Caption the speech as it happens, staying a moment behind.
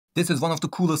This is one of the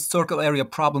coolest circle area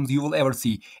problems you will ever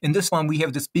see. In this one, we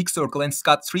have this big circle and it's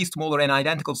got three smaller and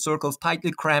identical circles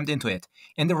tightly crammed into it.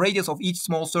 And the radius of each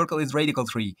small circle is radical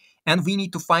 3. And we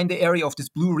need to find the area of this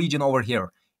blue region over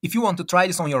here. If you want to try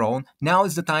this on your own, now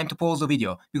is the time to pause the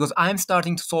video, because I'm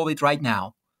starting to solve it right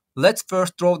now. Let's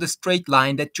first draw the straight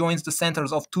line that joins the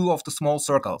centers of two of the small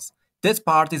circles. This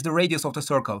part is the radius of the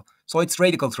circle, so it's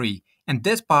radical 3. And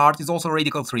this part is also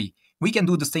radical 3. We can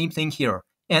do the same thing here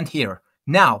and here.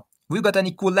 Now, we've got an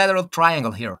equilateral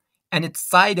triangle here, and its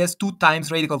side is 2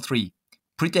 times radical 3.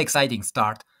 Pretty exciting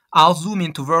start. I'll zoom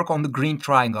in to work on the green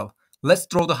triangle. Let's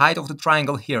draw the height of the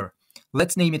triangle here.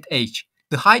 Let's name it h.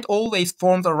 The height always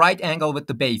forms a right angle with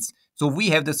the base, so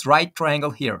we have this right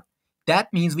triangle here.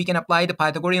 That means we can apply the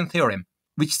Pythagorean theorem,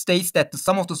 which states that the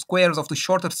sum of the squares of the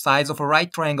shorter sides of a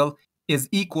right triangle is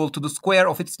equal to the square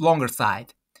of its longer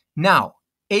side. Now,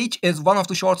 h is one of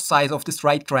the short sides of this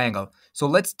right triangle, so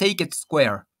let's take its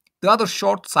square. The other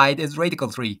short side is radical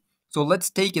 3, so let's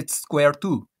take its square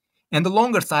too. And the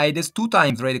longer side is 2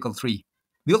 times radical 3.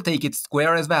 We'll take its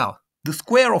square as well. The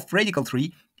square of radical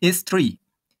 3 is 3,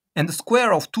 and the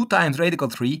square of 2 times radical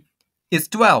 3 is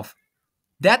 12.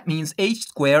 That means h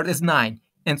squared is 9,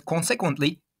 and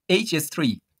consequently, h is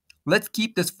 3. Let's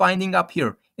keep this finding up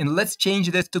here, and let's change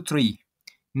this to 3.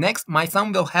 Next, my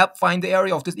son will help find the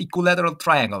area of this equilateral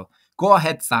triangle. Go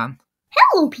ahead, son.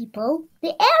 Hello, people.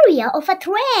 The area of a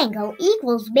triangle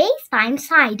equals base times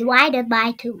side divided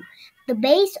by 2. The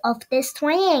base of this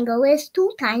triangle is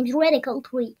 2 times radical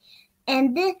 3,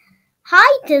 and the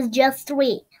height is just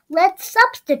 3. Let's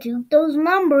substitute those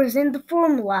numbers in the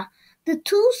formula. The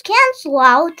 2's cancel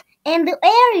out, and the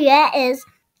area is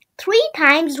 3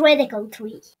 times radical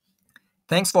 3.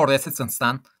 Thanks for the assistance,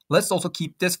 son. Let's also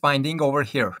keep this finding over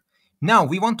here. Now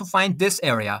we want to find this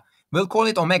area. We'll call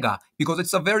it omega because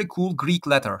it's a very cool Greek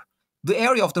letter. The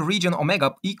area of the region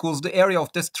omega equals the area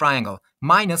of this triangle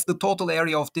minus the total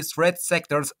area of these red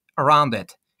sectors around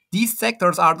it. These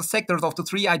sectors are the sectors of the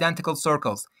three identical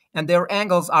circles, and their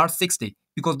angles are 60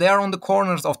 because they are on the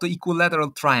corners of the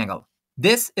equilateral triangle.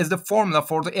 This is the formula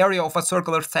for the area of a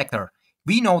circular sector.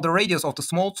 We know the radius of the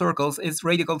small circles is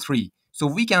radical 3, so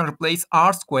we can replace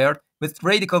r squared with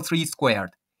radical 3 squared,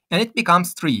 and it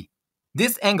becomes 3.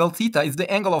 This angle theta is the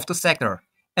angle of the sector,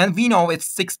 and we know it's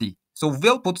 60, so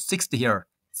we'll put 60 here.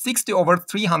 60 over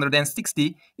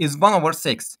 360 is 1 over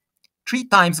 6. 3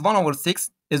 times 1 over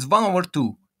 6 is 1 over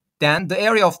 2. Then the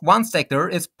area of one sector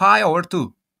is pi over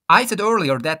 2. I said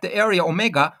earlier that the area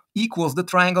omega equals the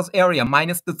triangle's area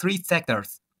minus the 3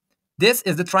 sectors. This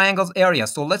is the triangle's area,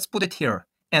 so let's put it here.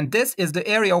 And this is the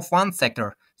area of one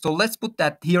sector, so let's put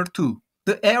that here too.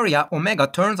 The area omega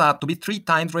turns out to be 3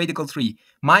 times radical 3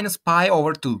 minus pi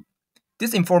over 2.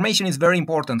 This information is very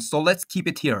important, so let's keep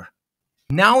it here.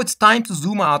 Now it's time to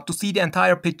zoom out to see the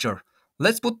entire picture.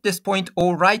 Let's put this point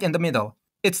O right in the middle.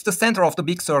 It's the center of the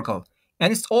big circle,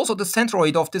 and it's also the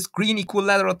centroid of this green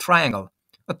equilateral triangle.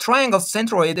 A triangle's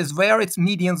centroid is where its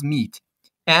medians meet.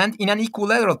 And in an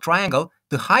equilateral triangle,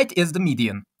 the height is the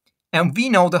median. And we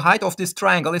know the height of this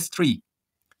triangle is 3.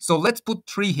 So let's put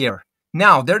 3 here.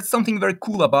 Now, there's something very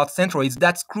cool about centroids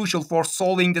that's crucial for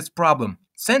solving this problem.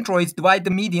 Centroids divide the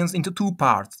medians into 2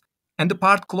 parts, and the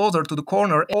part closer to the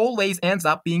corner always ends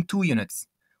up being 2 units,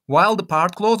 while the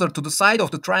part closer to the side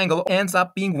of the triangle ends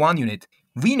up being 1 unit.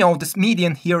 We know this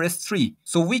median here is 3,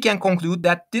 so we can conclude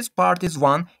that this part is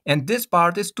 1 and this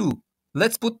part is 2.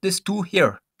 Let's put this 2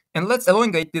 here, and let's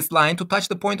elongate this line to touch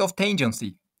the point of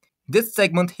tangency. This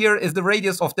segment here is the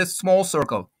radius of this small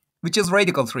circle, which is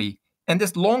radical 3, and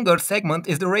this longer segment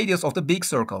is the radius of the big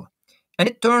circle. And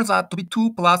it turns out to be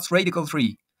 2 plus radical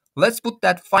 3. Let's put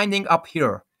that finding up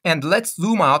here, and let's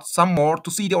zoom out some more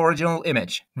to see the original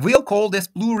image. We'll call this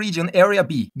blue region area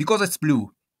B because it's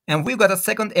blue. And we've got a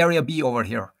second area B over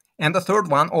here, and a third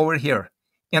one over here.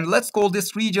 And let's call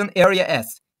this region area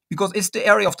S, because it's the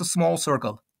area of the small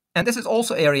circle. And this is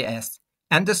also area S,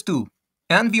 and this too.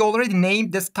 And we already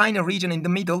named this tiny region in the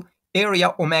middle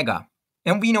area omega.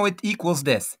 And we know it equals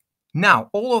this. Now,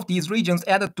 all of these regions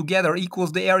added together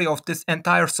equals the area of this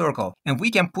entire circle, and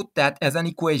we can put that as an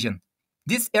equation.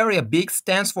 This area big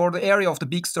stands for the area of the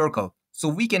big circle, so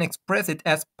we can express it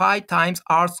as pi times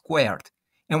r squared.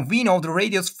 And we know the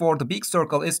radius for the big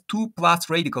circle is 2 plus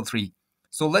radical 3.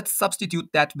 So let's substitute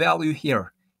that value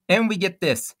here. And we get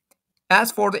this.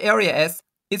 As for the area S,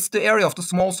 it's the area of the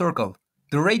small circle,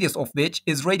 the radius of which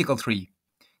is radical 3.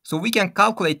 So we can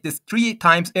calculate this 3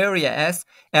 times area S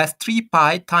as 3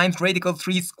 pi times radical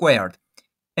 3 squared.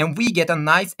 And we get a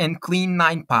nice and clean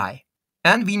 9 pi.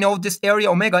 And we know this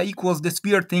area omega equals this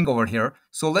weird thing over here,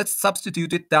 so let's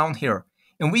substitute it down here.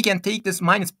 And we can take this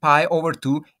minus pi over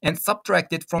 2 and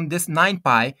subtract it from this 9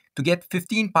 pi to get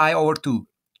 15 pi over 2.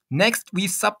 Next, we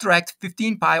subtract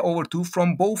 15 pi over 2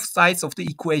 from both sides of the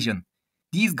equation.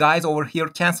 These guys over here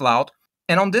cancel out,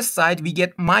 and on this side we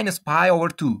get minus pi over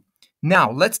 2.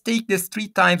 Now, let's take this 3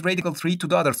 times radical 3 to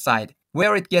the other side,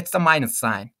 where it gets a minus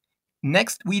sign.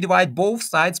 Next, we divide both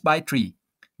sides by 3.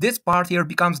 This part here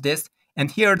becomes this, and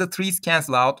here the 3's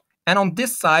cancel out, and on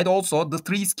this side also the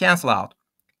 3's cancel out.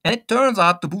 And it turns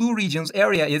out the blue region's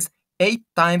area is 8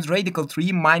 times radical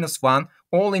 3 minus 1,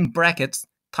 all in brackets,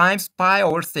 times pi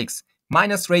over 6,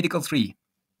 minus radical 3.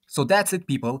 So that's it,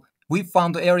 people. We've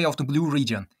found the area of the blue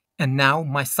region. And now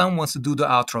my son wants to do the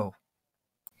outro.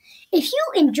 If you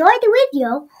enjoyed the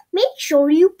video, make sure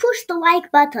you push the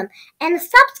like button and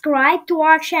subscribe to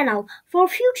our channel for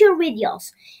future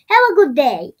videos. Have a good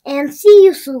day and see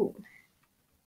you soon.